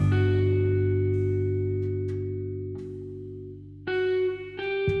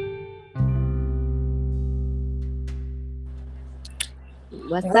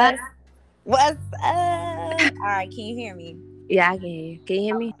What's up? What's up? All right, can you hear me? Yeah, I can hear you. Can you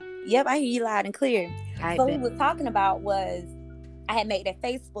hear me? Yep, I hear you loud and clear. I So what bet. we was talking about was I had made that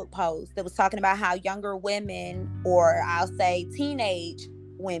Facebook post that was talking about how younger women, or I'll say teenage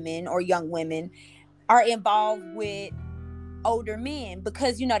women or young women, are involved with older men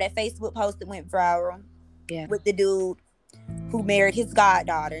because you know that Facebook post that went viral Yeah. with the dude who married his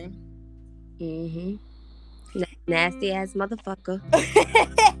goddaughter. Mm-hmm. Nasty ass motherfucker.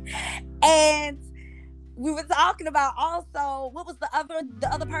 And we were talking about also what was the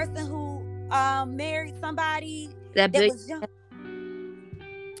other person who married somebody That that big was young.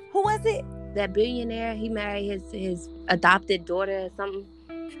 Who was it? that billionaire, he married his adopted daughter or something.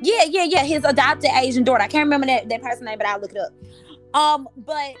 Yeah. His adopted Asian daughter. I can't remember that person's name, but I'll look it up.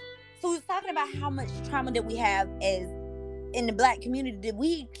 But so we was talking about how much trauma that we have as in the Black community that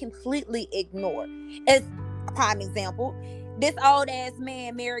we completely ignore. As a prime example, this old ass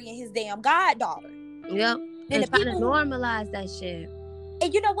man marrying his damn goddaughter. Yep. And the trying to people normalize that shit.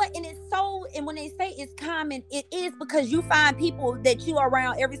 And you know what? And it's so, and when they say it's common, it is because you find people that you are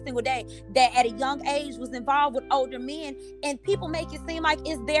around every single day that at a young age was involved with older men, and people make it seem like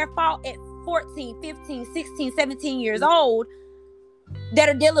it's their fault at 14, 15, 16, 17 years old that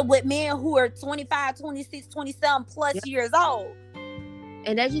are dealing with men who are 25, 26, 27 plus years old.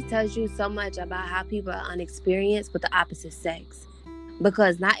 And that just tells you so much about how people are unexperienced with the opposite sex.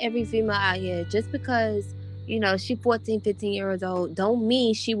 Because not every female out here, just because, you know, she 14, 15 years old, don't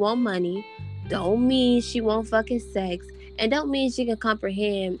mean she want money, don't mean she want fucking sex, and don't mean she can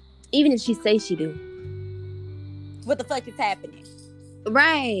comprehend, even if she say she do. What the fuck is happening?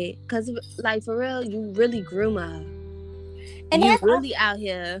 Right. Because, like, for real, you really groom her. And you really out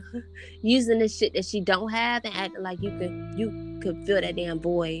here using the shit that she don't have and acting like you could fill that damn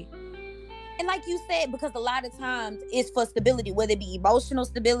void. And like you said, because a lot of times it's for stability, whether it be emotional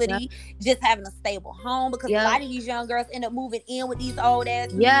stability, just having a stable home, because a lot of these young girls end up moving in with these old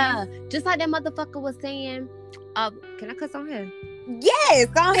ass men. Just like that motherfucker was saying, can I cuss on here? Yes,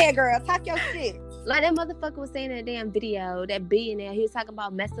 go ahead, girl. Talk your shit. Like that motherfucker was saying in that damn video, that billionaire, he was talking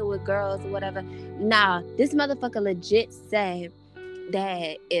about messing with girls or whatever. Nah, this motherfucker legit said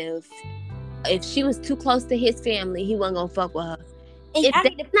that if she was too close to his family, he wasn't gonna fuck with her. And if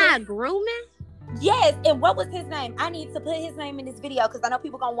that's not grooming? Yes, and what was his name? I need to put his name in this video because I know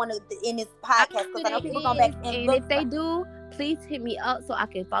people gonna want to in this podcast because I know people gonna back and if they do, please hit me up so I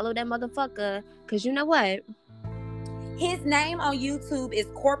can follow that motherfucker. Because you know what? His name on YouTube is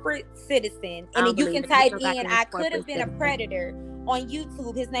Corporate Citizen, and then you can type in "I could have been a predator" on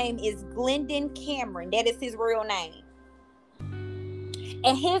YouTube. His name is Glendon Cameron. That is his real name.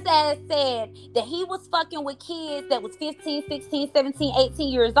 And his ass said that he was fucking with kids that was 15, 16, 17, 18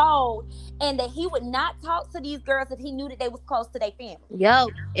 years old, and that he would not talk to these girls if he knew that they was close to their family. Yo,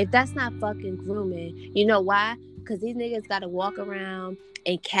 if that's not fucking grooming, you know why? Because these niggas got to walk around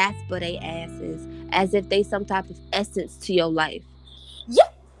and casper their asses as if they some type of essence to your life. Yeah.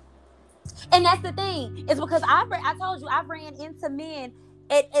 And that's the thing. It's because I told you, I ran into men,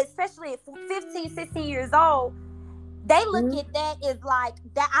 especially at 15, 16 years old. They look at that as like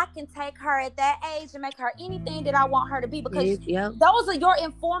that I can take her at that age and make her anything that I want her to be, because those are your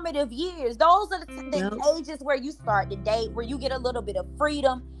informative years. Those are the ages where you start to date, where you get a little bit of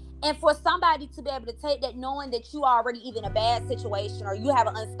freedom. And for somebody to be able to take that, knowing that you are already either in a bad situation or you have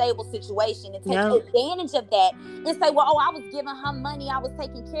an unstable situation, and take advantage of that and say, well, I was giving her money, I was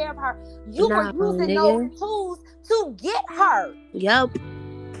taking care of her. You were using those tools to get her. Yep.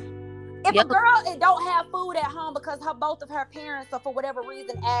 If a girl don't have food at home because both of her parents are for whatever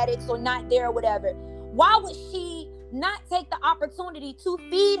reason addicts or not there or whatever, why would she not take the opportunity to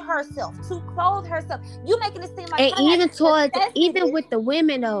feed herself, to clothe herself? You making it seem like, and even with the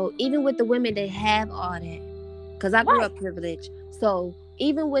women though, even with the women that have all that, because I grew up privileged, so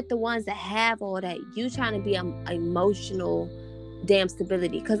even with the ones that have all that, you trying to be emotional damn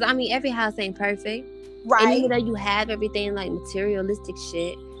stability, because I mean every house ain't perfect, right? And even though you have everything like materialistic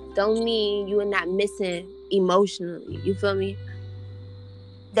shit, don't mean you are not missing emotionally. You feel me?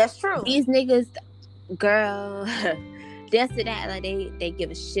 That's true. These niggas, girl, they'll sit that like they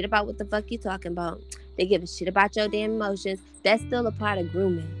give a shit about what the fuck you talking about. They give a shit about your damn emotions. That's still a part of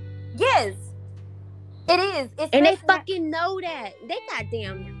grooming. Yes, it is. And they fucking know that. They got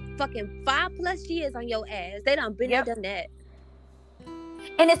damn fucking 5+ years on your ass. They done been there, done that.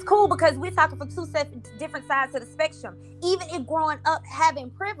 And it's cool because we're talking from two different sides of the spectrum. Even if growing up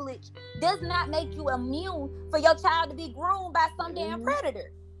having privilege does not make you immune for your child to be groomed by some damn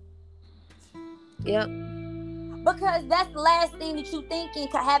predator. Yep. Because that's the last thing that you thinking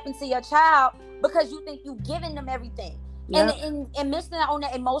could happen to your child, because you think you giving them everything. Yep. And missing out on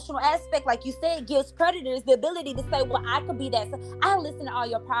that emotional aspect, like you said, gives predators the ability to say, well, I could be that. So I listen to all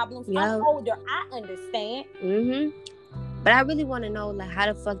your problems. Yep. I'm older. I understand. But I really want to know, like,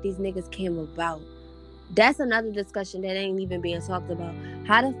 how the fuck these niggas came about. That's another discussion that ain't even being talked about.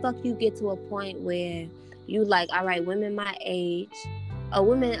 How the fuck you get to a point where you like, all right, women my age or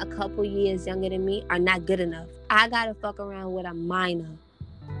women a couple years younger than me are not good enough. I gotta fuck around with a minor.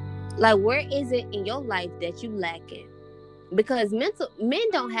 Like, where is it in your life that you lacking? Because men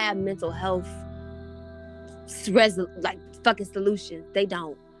don't have mental health like fucking solutions. They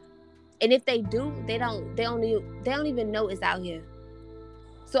don't. And if they do, they don't even know it's out here.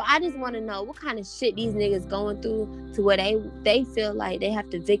 So I just want to know what kind of shit these niggas going through to where they feel like they have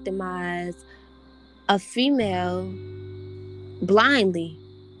to victimize a female blindly.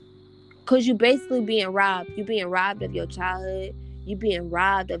 Cause you basically being robbed. You being robbed of your childhood. You being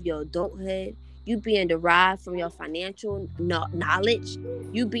robbed of your adulthood. You being deprived from your financial knowledge.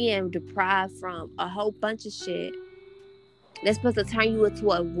 You being deprived from a whole bunch of shit that's supposed to turn you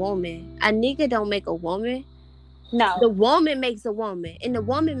into a woman. A nigga don't make a woman. No. The woman makes a woman. And the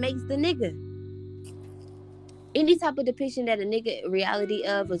woman makes the nigga. Any type of depiction that a nigga reality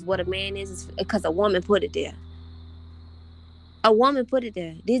of is what a man is because a woman put it there. A woman put it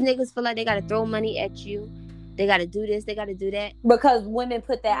there. These niggas feel like they gotta throw money at you. They gotta do this. They gotta do that. Because women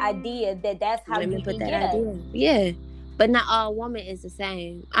put that idea that's how women you put can that get idea. us. Yeah, but not all women is the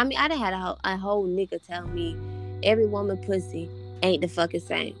same. I mean, I done had a whole nigga tell me every woman pussy ain't the fucking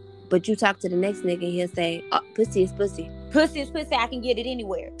same. But you talk to the next nigga and he'll say, oh, pussy is pussy. Pussy is pussy. I can get it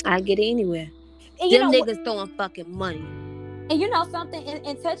anywhere. I get it anywhere. And them niggas throwing fucking money. And you know something,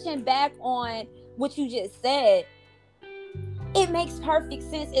 and touching back on what you just said, it makes perfect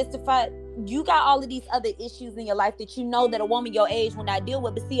sense as to find you got all of these other issues in your life that you know that a woman your age will not deal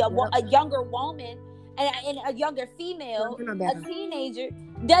with. But see, a younger woman and a younger female, a teenager,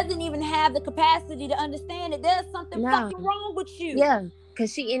 doesn't even have the capacity to understand that there's something fucking wrong with you. Yeah,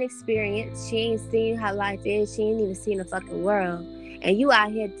 because she inexperienced. She ain't seen how life is. She ain't even seen the fucking world. And you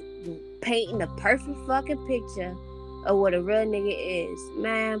out here painting the perfect fucking picture of what a real nigga is.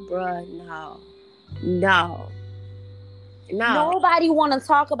 Man, bruh, no. Nobody want to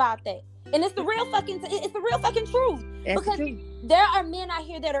talk about that. And it's the real fucking truth. That's because true. There are men out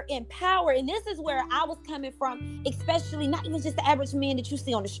here that are in power, and this is where I was coming from, especially not even just the average man that you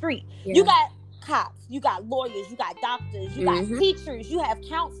see on the street. Yeah. You got cops, you got lawyers, you got doctors, you got teachers, you have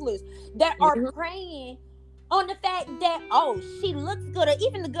counselors that are preying on the fact that, oh, she looks good, or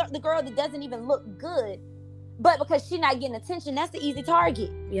even the girl that doesn't even look good, but because she's not getting attention, that's the easy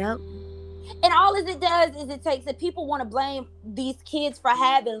target. Yep. And all it does is it takes that people want to blame these kids for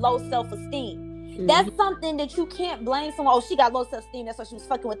having low self-esteem. That's something that you can't blame someone. Oh, she got low self-esteem. That's why she was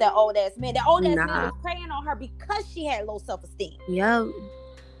fucking with that old ass man. That old ass man was preying on her because she had low self-esteem. Yep.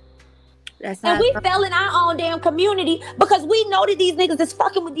 And we fell in our own damn community because we know that these niggas is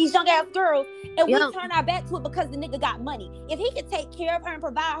fucking with these young ass girls, and we turn our back to it because the nigga got money. If he could take care of her and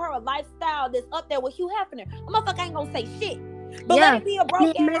provide her a lifestyle that's up there with Hugh Hefner, a motherfucker ain't gonna say shit. But let it be a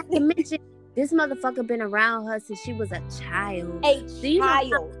broke ass nigga. This motherfucker been around her since she was a child. Do you know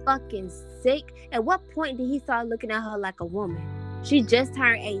how fucking sick? At what point did he start looking at her like a woman? She just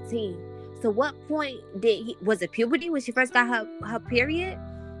turned 18. So what point was it puberty when she first got her period?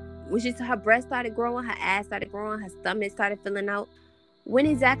 When her breast started growing, her ass started growing, her stomach started filling out. When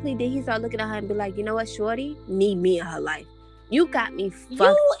exactly did he start looking at her and be like, you know what, shorty, need me in her life? You got me fucked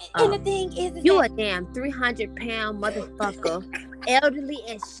up. And the thing is you a damn 300-pound motherfucker, elderly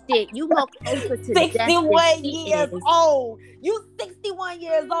as shit. You more closer to 61 years old. You 61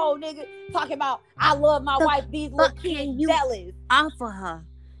 years old, nigga. Talking about I love my wife. These little kids jealous. Offer her.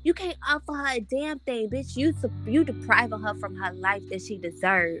 You can't offer her a damn thing, bitch. You depriving her from her life that she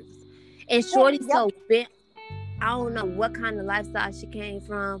deserves. And shorty so bent. I don't know what kind of lifestyle she came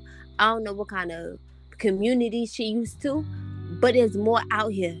from. I don't know what kind of community she used to. But there's more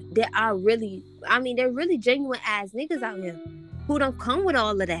out here. They're really genuine ass niggas out here who don't come with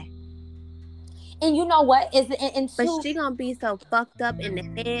all of that. And you know what? But she gonna be so fucked up in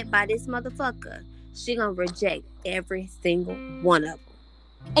the head by this motherfucker. She gonna reject every single one of them.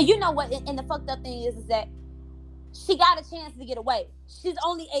 And you know what? And the fucked up thing is that she got a chance to get away. She's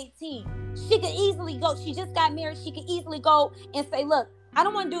only 18. She could easily go. She just got married. She could easily go and say, look, I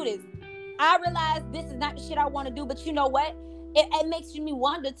don't want to do this. I realize this is not the shit I want to do. But you know what? It makes me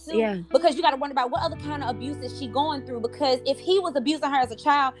wonder too. Yeah. Because you got to wonder about what other kind of abuse is she going through. Because if he was abusing her as a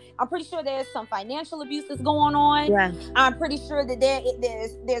child, I'm pretty sure there's some financial abuse that's going on. Yeah. I'm pretty sure that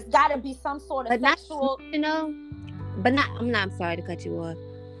there's got to be some sort of sexual. I'm sorry to cut you off.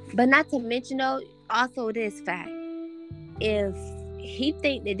 But not to mention though, also this fact. if he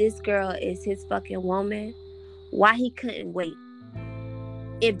think that this girl is his fucking woman, why he couldn't wait?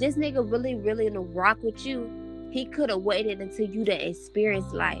 If this nigga really, really gonna rock with you, he could have waited until you done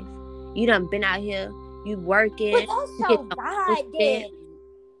experienced life. You done been out here, you working. But that's your God, Daddy.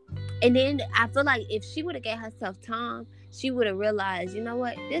 And then I feel like if she would have gave herself time, she would have realized, you know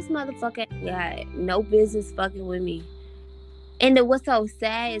what, this motherfucker got no business fucking with me. And then what's so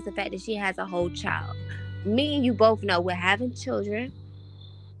sad is the fact that she has a whole child. Me and you both know we're having children.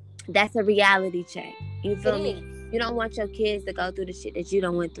 That's a reality check. You feel me? You don't want your kids to go through the shit that you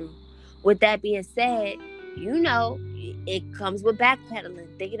done went through. With that being said, you know, it comes with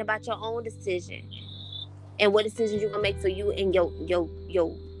backpedaling, thinking about your own decision and what decisions you're gonna make for you and your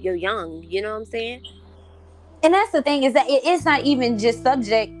young. You know what I'm saying? And that's the thing, is that it's not even just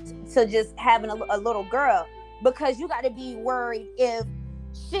subject to just having a little girl, because you got to be worried if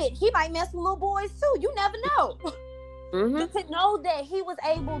shit, he might mess with little boys too. You never know. But to know that he was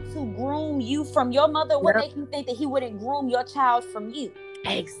able to groom you from your mother, what makes you think that he wouldn't groom your child from you?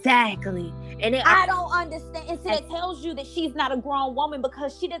 Exactly. And I don't understand. And so it tells you that she's not a grown woman,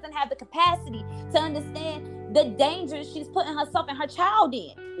 because she doesn't have the capacity to understand the dangers she's putting herself and her child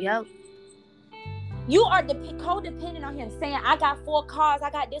in. Yep. You are codependent on him, saying, I got 4 cars,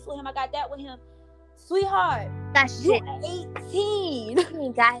 I got this with him, I got that with him. Sweetheart, that's you shit. 18. She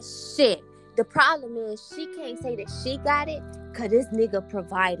ain't got shit. The problem is she can't say that she got it because this nigga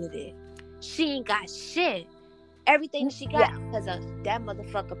provided it. She ain't got shit. Everything she got because of that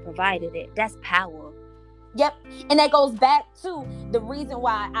motherfucker provided it. That's power. Yep. And that goes back to the reason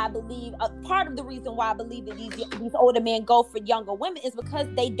why I believe, part of the reason why I believe that these older men go for younger women is because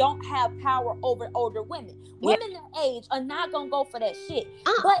they don't have power over older women. Women their age are not going to go for that shit.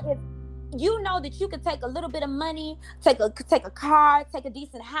 But if you know that you could take a little bit of money, take a car, take a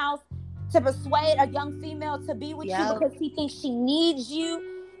decent house to persuade a young female to be with you because he thinks she needs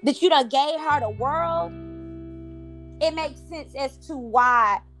you, that you done gave her the world, it makes sense as to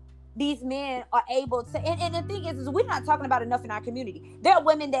why these men are able to, and the thing is we're not talking about enough in our community. There are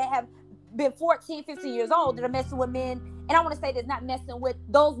women that have been 14, 15 years old that are messing with men, and I want to say that's not messing with,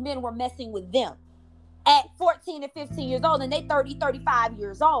 those men were messing with them at 14 and 15 years old, and they 30, 35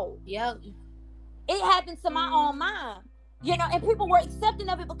 years old. Yep. It happened to my own mom. You know, and people were accepting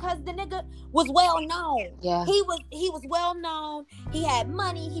of it because the nigga was well known. Yeah. He was well known. He had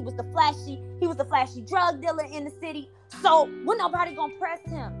money. He was the flashy drug dealer in the city. So when nobody gonna press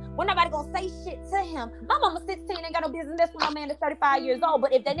him, when nobody gonna say shit to him. My mama 16 ain't got no business messing with no man that's 35 years old.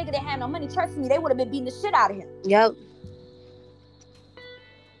 But if that nigga didn't have no money, trust me, they would have been beating the shit out of him. Yep.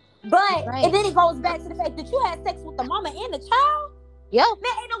 But and then it goes back to the fact that you had sex with the mama and the child. Yep.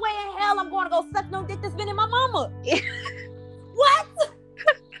 Man, ain't no way in hell I'm going to go suck no dick that's been in my mama. What?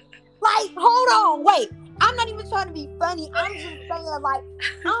 Like, hold on, wait. I'm not even trying to be funny. I'm just saying, like,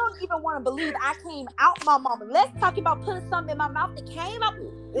 I don't even want to believe I came out my mama. Let's talk about putting something in my mouth that came out.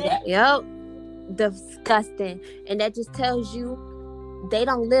 Yep. Disgusting. And that just tells you they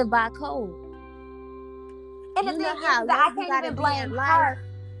don't live by code. And the thing is that I can't even blame her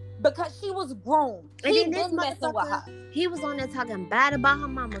because she was groomed. He been messing with her. He was on there talking bad about her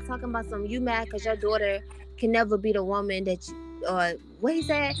mama, talking about something, you mad because your daughter can never be the woman that you, or what he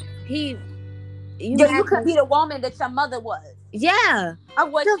said, you could be the woman that your mother was. Yeah. Or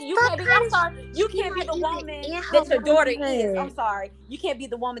what you can't be, I'm sorry, you can't be the woman that your daughter is. I'm sorry. You can't be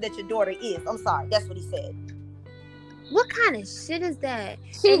the woman that your daughter is. I'm sorry. That's what he said. What kind of shit is that?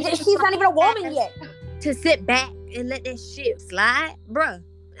 She's not even a woman yet. To sit back and let that shit slide? Bruh.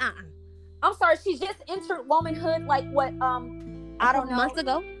 I'm sorry, she just entered womanhood like what I don't know, months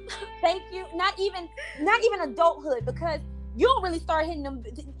ago. Thank you. Not even adulthood, because you don't really start hitting them,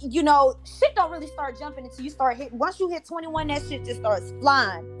 you know, shit don't really start jumping until you start hitting. Once you hit 21, that shit just starts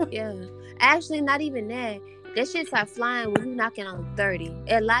flying. Yeah. Actually, not even that. That shit start flying when you knocking on 30.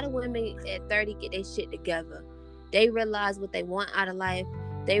 A lot of women at 30 get their shit together. They realize what they want out of life.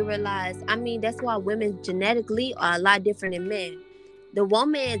 They realize, I mean, that's why women genetically are a lot different than men. The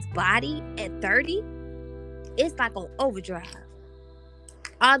woman's body at 30, it's like on overdrive.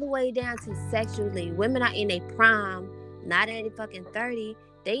 All the way down to sexually. Women are in their prime, not at fucking 30.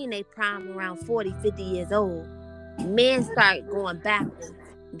 They in their prime around 40, 50 years old. Men start going backwards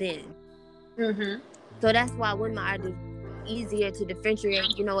then. Mm-hmm. So that's why women are easier to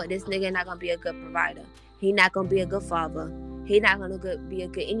differentiate. You know what? This nigga not going to be a good provider. He not going to be a good father. He not going to be a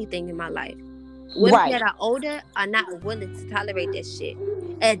good anything in my life. Women that are older are not willing to tolerate that shit.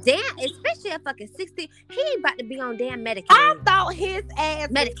 And damn, especially at fucking 60, he ain't about to be on damn Medicare. I thought his ass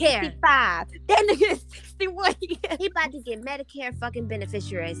Medicare. was 65. That nigga is 61 years. He about to get Medicare fucking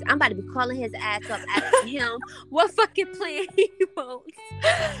beneficiaries. I'm about to be calling his ass up, asking him what fucking plan he wants.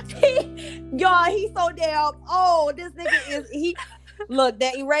 Y'all, he's so damn old. This nigga is look,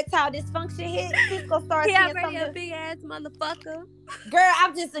 that erectile dysfunction hit. He's gonna start he seeing already something. A big ass motherfucker. Girl,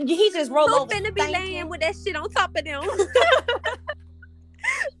 he just rolled over. Who finna be laying with that shit on top of them?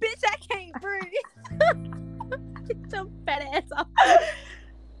 Bitch, I can't breathe. Get your fat ass off.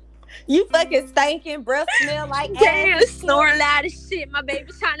 You fucking stinking, breath smell like damn, ass. snoring loud as shit. My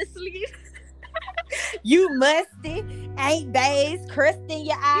baby's trying to sleep. You musty, ain't bathed, crust in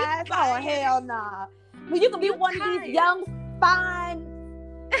your eyes. Oh hell nah. Well, you can be one of these young, fine,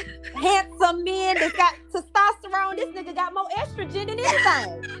 handsome men that's got testosterone. This nigga got more estrogen than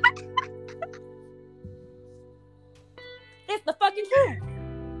anything. It's the fucking truth.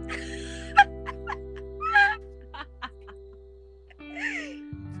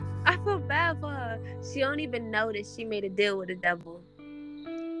 I feel bad for her. She don't even know that she made a deal with the devil.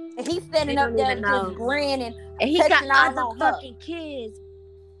 And he's standing up there just grinning. And he got other fucking kids.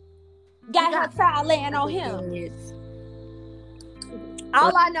 Got her child laying on him. Kids.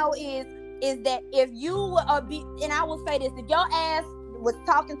 All I know is that if you and I will say this, if your ass was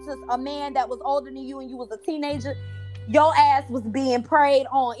talking to a man that was older than you and you was a teenager, your ass was being preyed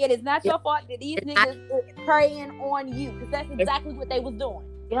on. It is not your fault that these niggas preying on you, because that's exactly what they was doing.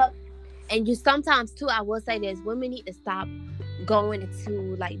 Yep. And you sometimes too, I will say this, women need to stop going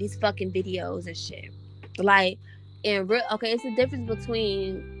into like these fucking videos and shit. Like in real, okay, it's the difference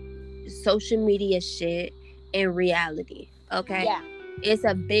between social media shit and reality. Okay. Yeah. It's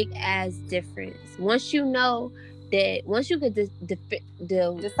a big ass difference. Once you know that, once you could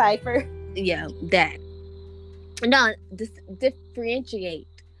decipher. Yeah, that. No, differentiate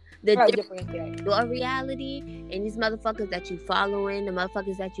your reality and these motherfuckers that you following, the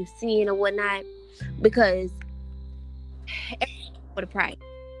motherfuckers that you seeing or whatnot, because for the price,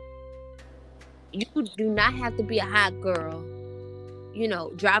 you do not have to be a hot girl,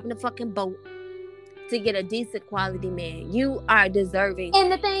 driving a fucking boat to get a decent quality man. You are deserving. And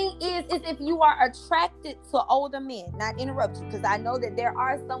the thing is if you are attracted to older men, not interrupt you, because I know that there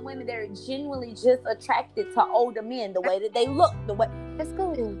are some women that are genuinely just attracted to older men, the way that they look, the way. That's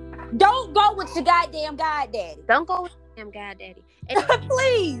cool. Don't go with your goddamn goddaddy. Don't go with your damn goddaddy. And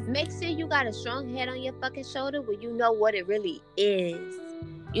please make sure you got a strong head on your fucking shoulder where you know what it really is.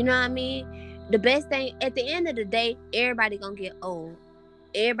 You know what I mean? The best thing, at the end of the day, everybody gonna get old.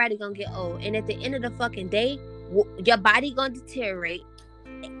 Everybody gonna get old, and at the end of the fucking day, your body gonna deteriorate.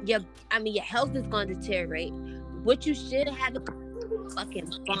 Your health is gonna deteriorate. What you should have is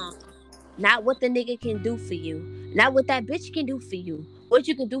fucking fun. Not what the nigga can do for you. Not what that bitch can do for you. What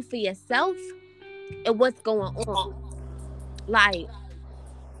you can do for yourself and what's going on. Like,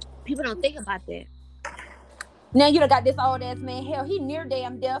 people don't think about that. Now you done got this old ass man. Hell, he near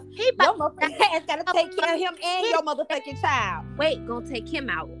damn deaf. Your motherfucking ass gotta take care of him and your motherfucking child. Wait, gonna take him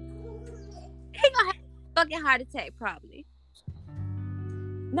out. He gonna have a fucking heart attack probably.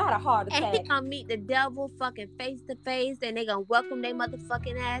 Not a heart attack. And he gonna meet the devil fucking face to face, and they gonna welcome their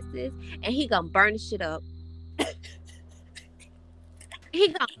motherfucking asses, and he gonna burn the shit up. He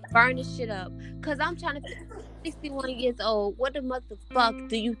gonna burn the shit up. Cause I'm trying to figure 61 years old. What the motherfuck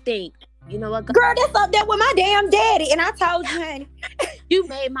do you think? You know what? Girl, that's up there with my damn daddy. And I told you, honey. You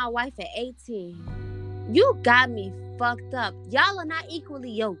made my wife at 18. You got me fucked up. Y'all are not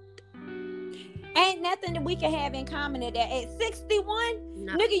equally yoked. Ain't nothing that we can have in common at that. At 61,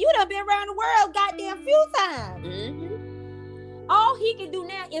 no. Nigga, you done been around the world goddamn few times. Mm-hmm. All he can do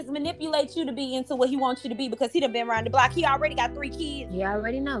now is manipulate you to be into what he wants you to be, because he done been around the block. He already got 3 kids. He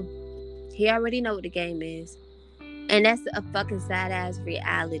already know. He already know what the game is. And that's a fucking sad-ass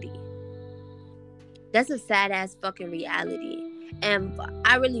reality. That's a sad-ass fucking reality. And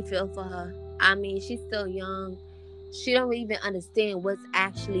I really feel for her. I mean, she's still young. She don't even understand what's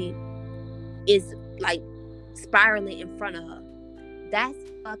actually is like spiraling in front of her. That's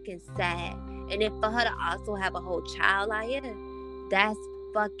fucking sad. And then for her to also have a whole child out here, that's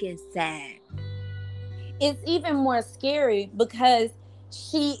fucking sad. It's even more scary because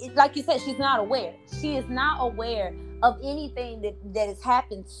she, like you said, she's not aware. She is not aware of anything that has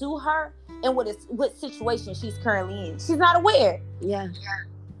happened to her and what situation she's currently in. She's not aware. Yeah.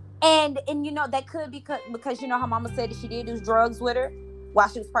 And that could be because her mama said that she did use drugs with her while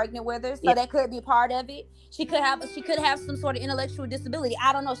she was pregnant with her. So that could be part of it. She could have some sort of intellectual disability.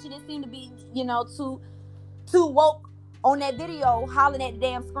 I don't know. She didn't seem to be, too woke on that video, hollering at the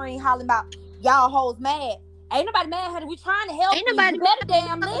damn screen, hollering about y'all hoes mad. Ain't nobody mad, honey. We trying to help Ain't you. nobody You better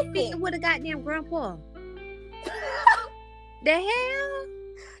damn listen. with a goddamn grandpa. The hell?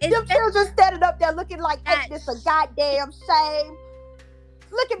 Them children standing up there looking like, ain't this a goddamn shame?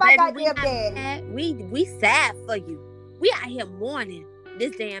 Look at my goddamn dad. We sad for you. We out here mourning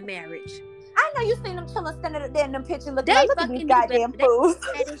this damn marriage. I know you seen them children standing up there in them pictures looking like, look at these goddamn fools.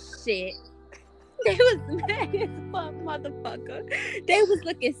 They shit. They was mad as fuck, motherfucker. They was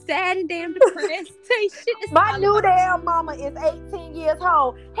looking sad and damn depressed. My new damn mama is 18 years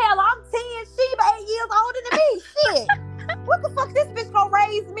old. Hell, I'm 10. She 8 years older than me. Shit. What the fuck this bitch gonna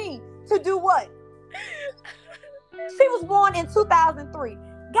raise me to do what? She was born in 2003.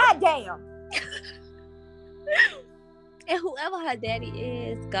 Goddamn. And whoever her daddy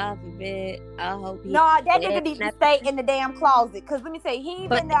is, God forbid, I hope he... No, that nigga needs to stay in the damn closet. Because let me say, he ain't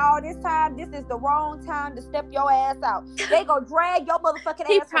been there all this time. This is the wrong time to step your ass out. They gonna drag your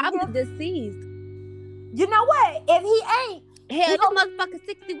motherfucking ass from him. He probably deceased. You know what? If he ain't... Hell, this motherfucker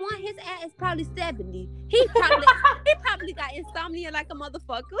 61. His ass is probably 70. He probably got insomnia like a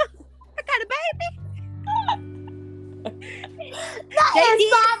motherfucker. I got a baby. Not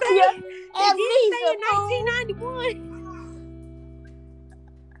insomnia. They did say in 1991.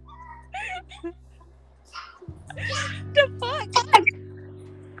 The fuck?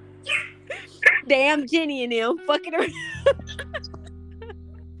 Damn Jenny and them fucking around.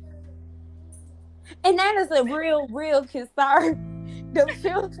 And that is a real concern. The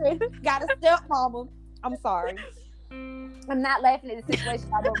children got a stepmama. I'm sorry. I'm not laughing at the situation,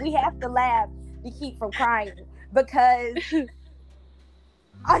 but we have to laugh to keep from crying. Because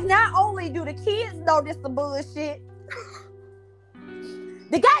not only do the kids know this some bullshit,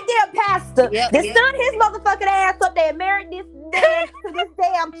 the goddamn pastor, son his motherfucking ass up there, married this damn to this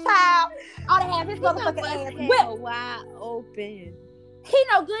damn child, ought to have his motherfucking ass whipped wide open. He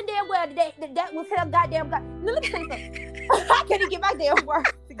know good damn well that was his goddamn God. Now, let me say something. I can't even get my damn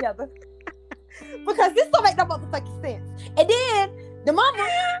words together because this don't make no motherfucking sense. And then the mama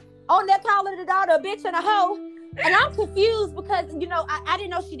on there calling the daughter a bitch and a hoe. And I'm confused because, you know, I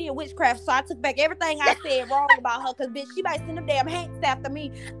didn't know she did witchcraft, so I took back everything I said wrong about her, because, bitch, she might send them damn hanks after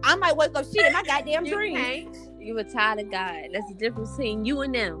me. I might wake up shit in my goddamn dream. You a child of God. That's the difference between you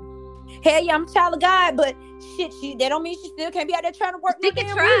and them. Hell yeah, I'm a child of God, but shit, that don't mean she still can't be out there trying to work. She can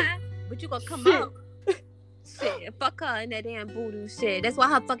try, but you gonna come out. Shit, fuck her in that damn voodoo shit. That's why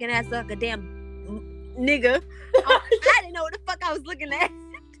her fucking ass like a damn nigga. I didn't know what the fuck I was looking at.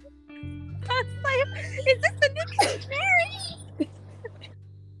 I was like, is this the nigga she's married?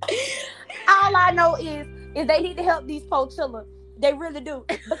 All I know is they need to help these poor children. They really do.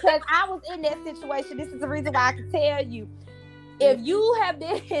 Because I was in that situation. This is the reason why I can tell you. If you have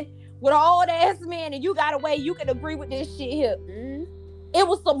been with an old ass man and you got away, you can agree with this shit here. Mm-hmm. It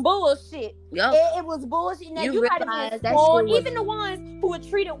was some bullshit. Yep. It was bullshit. Now you gotta be spoiled. Even the ones who were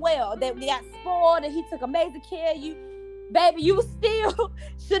treated well, they got spoiled and he took amazing care of you. Baby, you still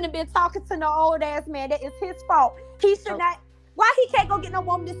shouldn't have been talking to no old ass man. That is his fault. He should not. Why he can't go get no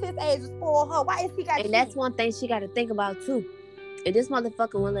woman that's his age and spoil her? Why is he got? And that's one thing she got to think about too. If this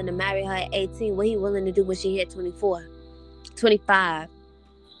motherfucker willing to marry her at 18, what he willing to do when she hit 24, 25,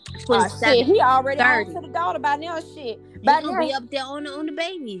 27? Shit, he already 30. On to the daughter by now. Shit, but he'll be up there on the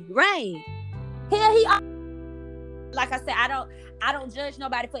baby, right? Hell, he. Like I said, I don't judge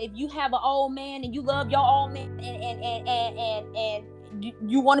nobody for if you have an old man and you love your old man and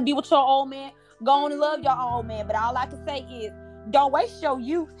you want to be with your old man, go on and love your old man. But all I can say is don't waste your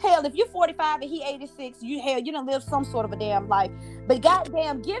youth. Hell, if you're 45 and he 86, you done live some sort of a damn life. But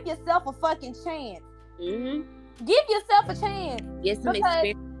goddamn, give yourself a fucking chance. Mm-hmm. Give yourself a chance. Get some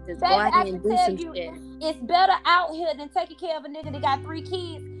experiences. Go out here and do some shit. It's better out here than taking care of a nigga that got 3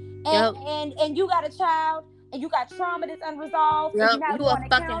 kids and you got a child. And you got trauma that's unresolved. Yep, you a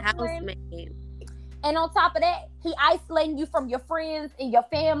fucking housemate. And on top of that, he isolating you from your friends and your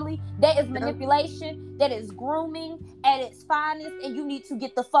family. That is manipulation. That is grooming at its finest. And you need to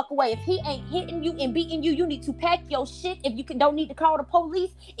get the fuck away. If he ain't hitting you and beating you, you need to pack your shit. If you don't need to call the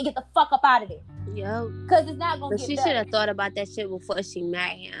police and get the fuck up out of there. Yo, because it's not gonna. But she should have thought about that shit before she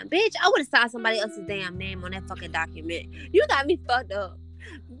married him. Bitch, I would have saw somebody else's damn name on that fucking document. You got me fucked up.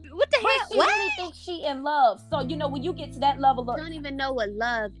 What the hell? She really thinks she in love. So, you know, when you get to that level of... She don't even know what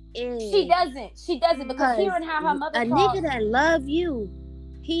love is. She doesn't because hearing how her mother nigga that love you,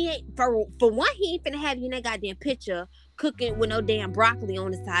 he ain't... For one, he ain't finna have you in that goddamn picture cooking with no damn broccoli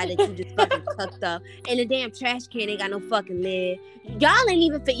on the side that you just fucking cooked up. And the damn trash can ain't got no fucking lid. Y'all ain't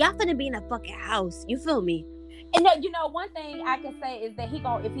even fit. Y'all finna be in a fucking house. You feel me? And you know, one thing I can say is that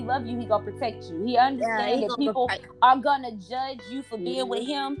if he love you, he gonna protect you. He understands that people are gonna judge you for being with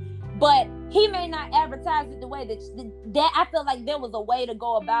him but he may not advertise it the way that I feel like there was a way to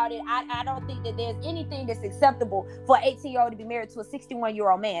go about it. I don't think that there's anything that's acceptable for an 18-year-old to be married to a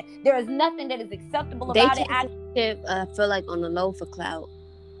 61-year-old man. There is nothing that is acceptable about it. I feel like on the low for clout.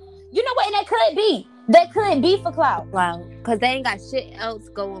 You know what? And that could be. That could be for clout. Clout. Because they ain't got shit else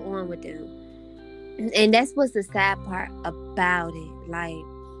going on with them. And that's what's the sad part about it. Like,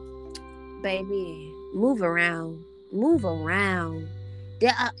 baby, move around. Move around.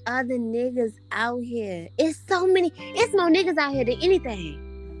 There are other niggas out here. It's so many. It's more niggas out here than anything.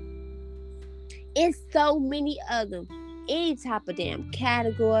 It's so many of them. Any type of damn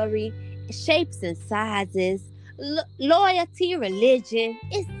category, shapes and sizes, loyalty, religion.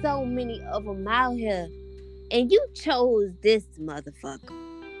 It's so many of them out here. And you chose this motherfucker.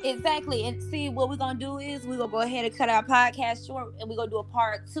 Exactly. And see, what we're going to do is we're going to go ahead and cut our podcast short, and we're going to do a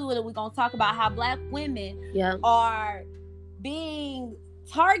part 2, and we're going to talk about how Black women are being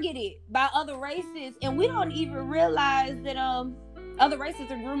targeted by other races, and we don't even realize that other races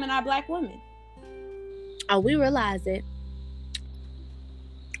are grooming our Black women. Oh, we realize it.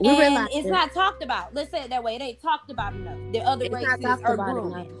 It's not talked about. Let's say it that way. It ain't talked about enough. The other races are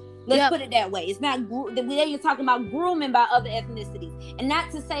grooming. Let's put it that way. It's not you're talking about grooming by other ethnicities, and not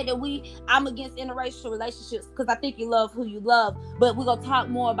to say that I'm against interracial relationships, because I think you love who you love, but we're gonna talk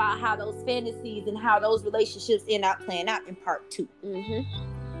more about how those fantasies and how those relationships end up playing out in part 2.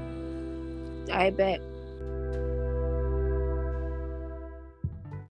 I bet.